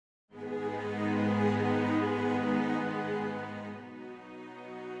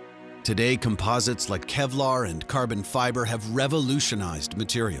Today, composites like Kevlar and carbon fiber have revolutionized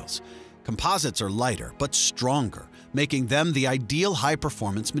materials. Composites are lighter but stronger, making them the ideal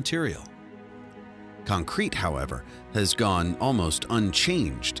high-performance material. Concrete, however, has gone almost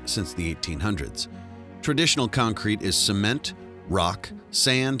unchanged since the 1800s. Traditional concrete is cement, rock,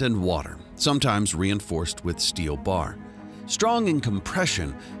 sand, and water, sometimes reinforced with steel bar. Strong in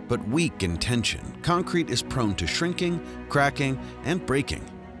compression but weak in tension, concrete is prone to shrinking, cracking, and breaking.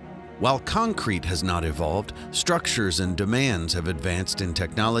 While concrete has not evolved, structures and demands have advanced in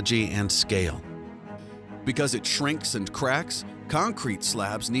technology and scale. Because it shrinks and cracks, concrete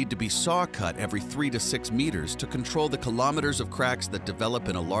slabs need to be saw-cut every 3 to 6 meters to control the kilometers of cracks that develop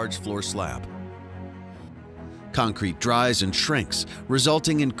in a large floor slab. Concrete dries and shrinks,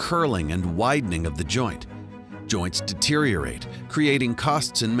 resulting in curling and widening of the joint. Joints deteriorate, creating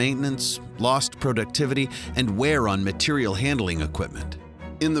costs in maintenance, lost productivity, and wear on material handling equipment.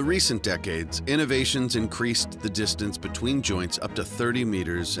 In the recent decades, innovations increased the distance between joints up to 30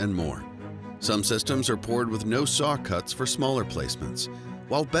 meters and more. Some systems are poured with no saw cuts for smaller placements.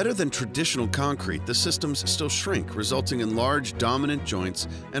 While better than traditional concrete, the systems still shrink, resulting in large, dominant joints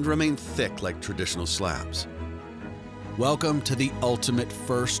and remain thick like traditional slabs. Welcome to the ultimate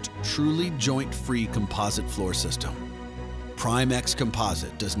first, truly joint-free composite floor system.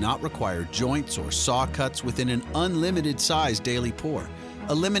 PrīmXComposite does not require joints or saw cuts within an unlimited size daily pour,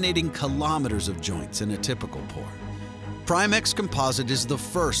 eliminating kilometers of joints in a typical pour. PrīmXComposite is the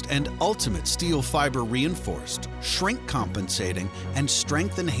first and ultimate steel fiber reinforced, shrink compensating, and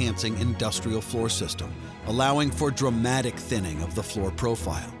strength enhancing industrial floor system, allowing for dramatic thinning of the floor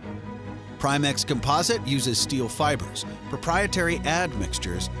profile. PrīmXComposite uses steel fibers, proprietary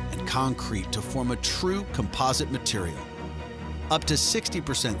admixtures, and concrete to form a true composite material. Up to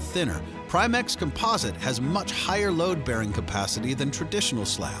 60% thinner, PrīmXComposite has much higher load-bearing capacity than traditional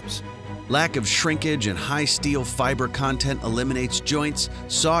slabs. Lack of shrinkage and high steel fiber content eliminates joints,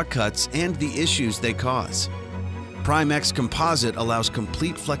 saw cuts, and the issues they cause. PrīmXComposite allows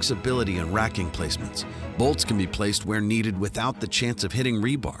complete flexibility in racking placements. Bolts can be placed where needed without the chance of hitting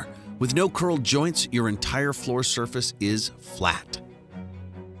rebar. With no curled joints, your entire floor surface is flat.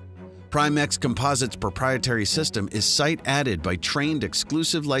 PrīmXComposite's proprietary system is site-added by trained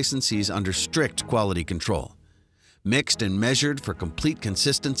exclusive licensees under strict quality control. Mixed and measured for complete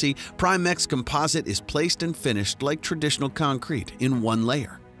consistency, PrīmXComposite is placed and finished like traditional concrete in one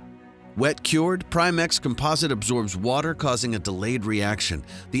layer. Wet-cured, PrīmXComposite absorbs water, causing a delayed reaction.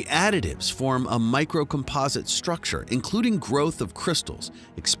 The additives form a microcomposite structure, including growth of crystals,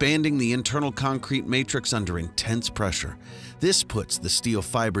 expanding the internal concrete matrix under intense pressure. This puts the steel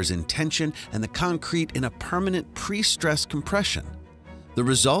fibers in tension and the concrete in a permanent pre-stress compression. The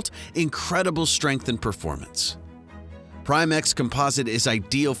result? Incredible strength and performance. PrīmXComposite is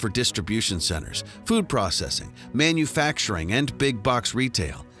ideal for distribution centers, food processing, manufacturing, and big box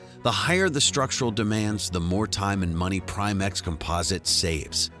retail. The higher the structural demands, the more time and money PrīmXComposite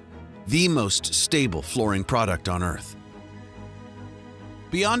saves. The most stable flooring product on Earth.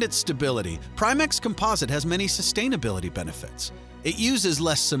 Beyond its stability, PrīmXComposite has many sustainability benefits. It uses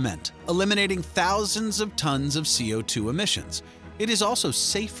less cement, eliminating thousands of tons of CO2 emissions. It is also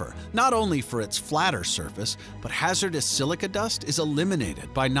safer, not only for its flatter surface, but hazardous silica dust is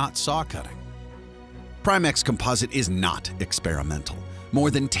eliminated by not saw cutting. PrīmXComposite is not experimental. More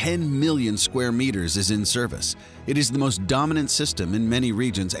than 10 million square meters is in service. It is the most dominant system in many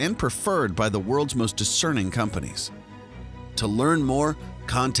regions and preferred by the world's most discerning companies. To learn more,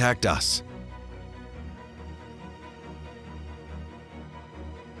 contact us.